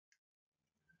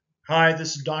Hi,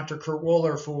 this is Dr. Kurt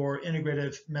Wohler for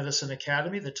Integrative Medicine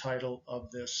Academy. The title of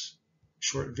this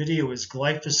short video is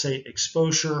Glyphosate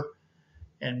Exposure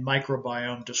and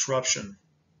Microbiome Disruption.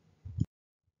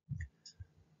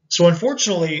 So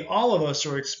unfortunately, all of us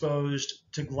are exposed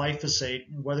to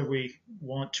glyphosate, whether we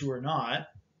want to or not.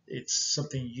 It's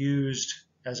something used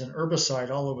as an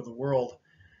herbicide all over the world.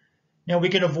 Now, we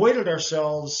can avoid it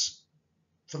ourselves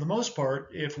for the most part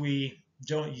if we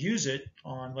don't use it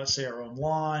on, let's say, our own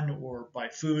lawn or buy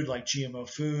food like GMO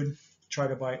food, try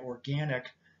to buy organic.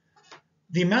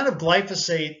 The amount of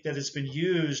glyphosate that has been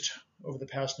used over the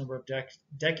past number of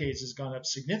decades has gone up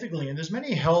significantly, and there's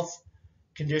many health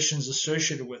conditions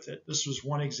associated with it. This was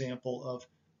one example of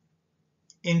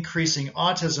increasing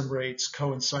autism rates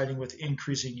coinciding with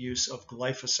increasing use of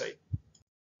glyphosate.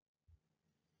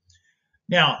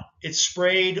 Now, it's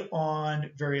sprayed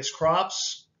on various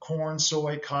crops. Corn,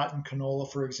 soy, cotton,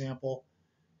 canola, for example,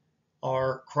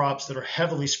 are crops that are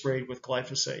heavily sprayed with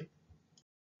glyphosate.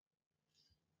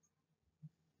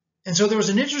 And so there was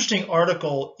an interesting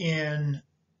article in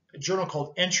a journal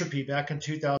called Entropy back in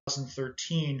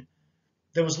 2013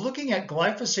 that was looking at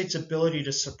glyphosate's ability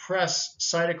to suppress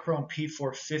cytochrome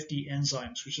P450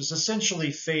 enzymes, which is essentially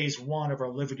phase one of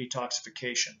our liver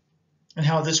detoxification, and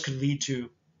how this could lead to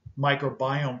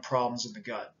microbiome problems in the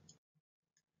gut.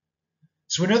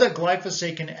 So we know that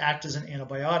glyphosate can act as an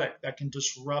antibiotic that can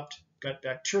disrupt gut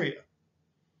bacteria,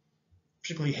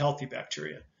 particularly healthy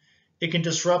bacteria. It can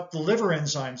disrupt the liver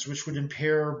enzymes, which would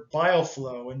impair bile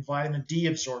flow and vitamin D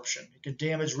absorption. It can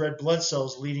damage red blood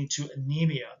cells, leading to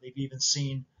anemia. They've even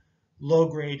seen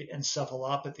low-grade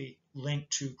encephalopathy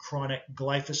linked to chronic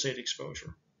glyphosate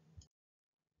exposure.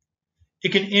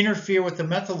 It can interfere with the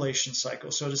methylation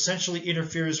cycle, so it essentially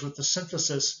interferes with the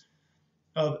synthesis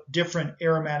of different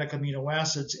aromatic amino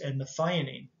acids and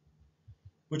methionine,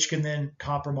 which can then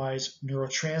compromise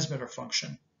neurotransmitter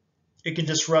function. It can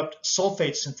disrupt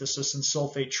sulfate synthesis and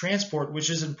sulfate transport, which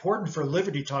is important for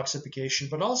liver detoxification,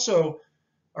 but also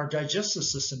our digestive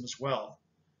system as well.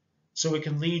 So it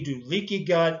can lead to leaky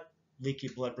gut, leaky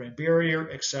blood-brain barrier,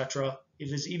 etc.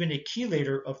 It is even a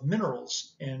chelator of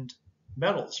minerals and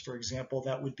metals, for example,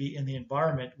 that would be in the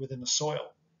environment within the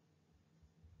soil.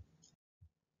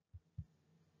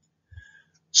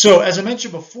 So as I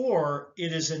mentioned before,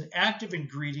 it is an active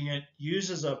ingredient used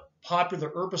as a popular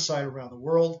herbicide around the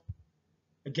world.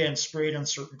 Again, sprayed on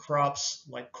certain crops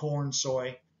like corn,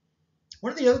 soy.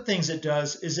 One of the other things it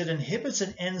does is it inhibits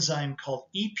an enzyme called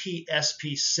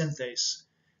EPSP synthase,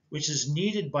 which is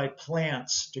needed by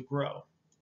plants to grow.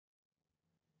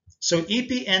 So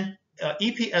EPSP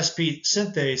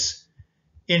synthase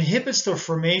inhibits the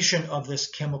formation of this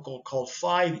chemical called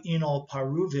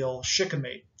 5-enol-pyruvyl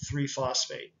shikimate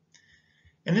 3-phosphate.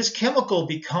 And this chemical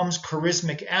becomes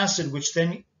charismatic acid, which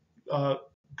then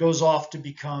goes off to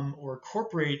become or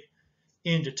incorporate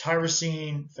into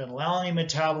tyrosine, phenylalanine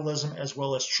metabolism, as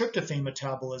well as tryptophan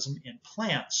metabolism in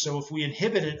plants. So if we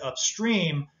inhibit it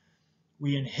upstream,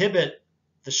 we inhibit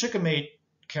the shikimate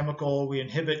chemical, we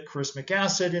inhibit charismatic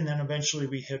acid, and then eventually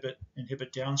we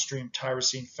inhibit downstream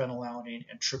tyrosine, phenylalanine,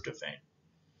 and tryptophan.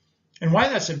 And why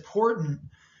that's important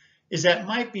is that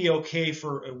might be okay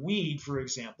for a weed, for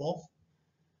example,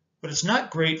 but it's not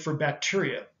great for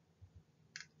bacteria,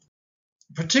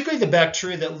 particularly the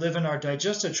bacteria that live in our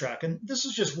digestive tract. And this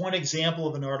is just one example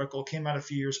of an article, came out a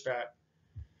few years back,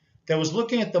 that was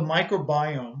looking at the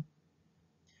microbiome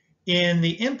in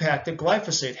the impact that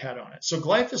glyphosate had on it. So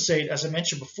glyphosate, as I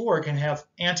mentioned before, can have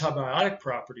antibiotic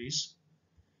properties.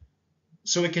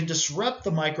 So it can disrupt the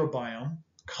microbiome,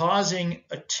 causing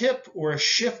a tip or a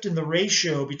shift in the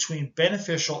ratio between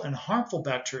beneficial and harmful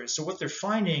bacteria. So what they're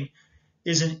finding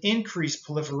is an increased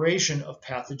proliferation of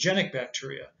pathogenic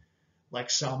bacteria like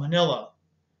Salmonella,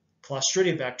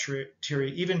 Clostridium bacteria,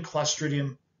 even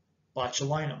Clostridium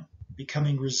botulinum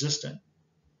becoming resistant.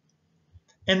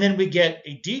 And then we get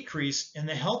a decrease in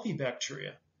the healthy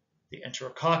bacteria, the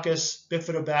Enterococcus,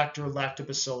 Bifidobacter,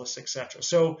 Lactobacillus, etc.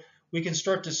 So we can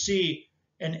start to see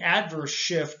an adverse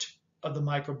shift of the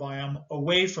microbiome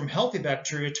away from healthy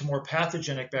bacteria to more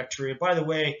pathogenic bacteria. By the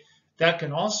way, that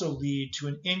can also lead to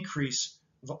an increase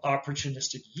of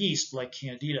opportunistic yeast like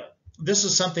Candida. This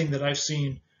is something that I've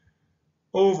seen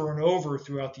over and over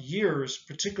throughout the years,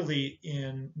 particularly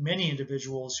in many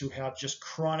individuals who have just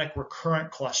chronic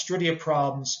recurrent Clostridia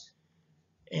problems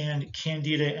and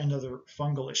Candida and other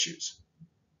fungal issues.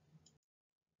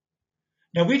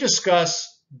 Now, we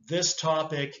discuss this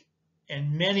topic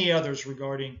and many others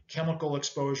regarding chemical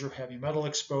exposure, heavy metal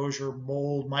exposure,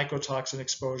 mold, mycotoxin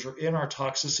exposure in our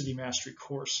Toxicity Mastery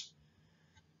course.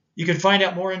 You can find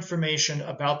out more information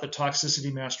about the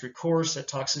Toxicity Mastery course at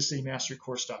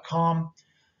toxicitymasterycourse.com.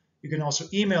 You can also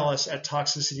email us at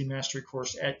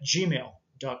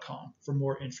toxicitymasterycourse@gmail.com for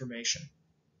more information.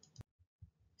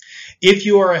 If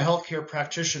you are a healthcare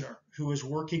practitioner who is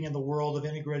working in the world of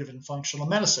integrative and functional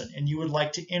medicine and you would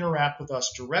like to interact with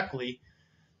us directly,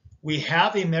 we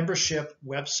have a membership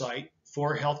website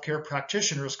for healthcare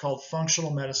practitioners called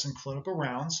Functional Medicine Clinical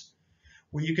Rounds,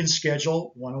 where you can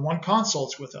schedule one-on-one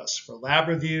consults with us for lab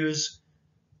reviews,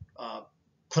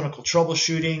 clinical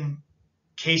troubleshooting,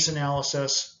 case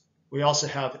analysis. We also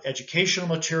have educational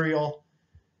material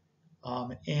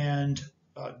and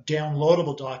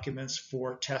downloadable documents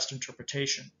for test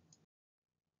interpretation.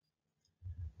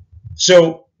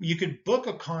 So you can book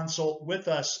a consult with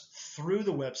us through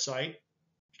the website.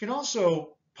 You can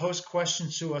also post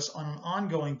questions to us on an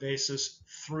ongoing basis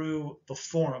through the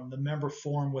forum, the member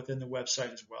forum within the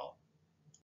website as well.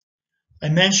 I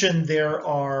mentioned there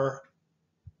are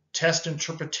test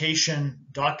interpretation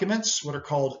documents, what are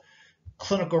called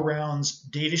clinical rounds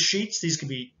data sheets. These can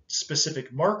be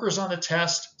specific markers on a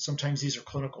test. Sometimes these are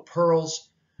clinical pearls,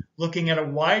 looking at a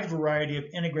wide variety of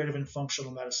integrative and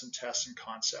functional medicine tests and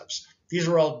concepts. These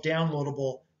are all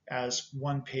downloadable as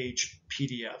one-page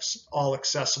PDFs, all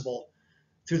accessible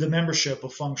through the membership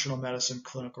of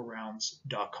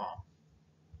functionalmedicineclinicalrounds.com.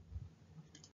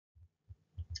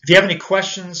 If you have any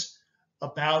questions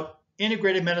about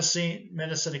Integrative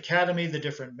Medicine Academy, the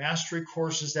different mastery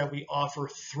courses that we offer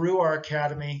through our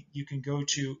academy, you can go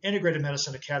to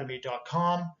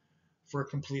integrativemedicineacademy.com for a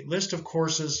complete list of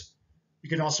courses. You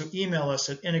can also email us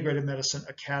at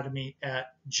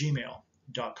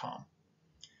integrativemedicineacademy@gmail.com.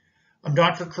 I'm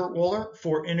Dr. Kurt Wohler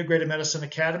for Integrative Medicine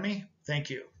Academy. Thank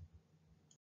you.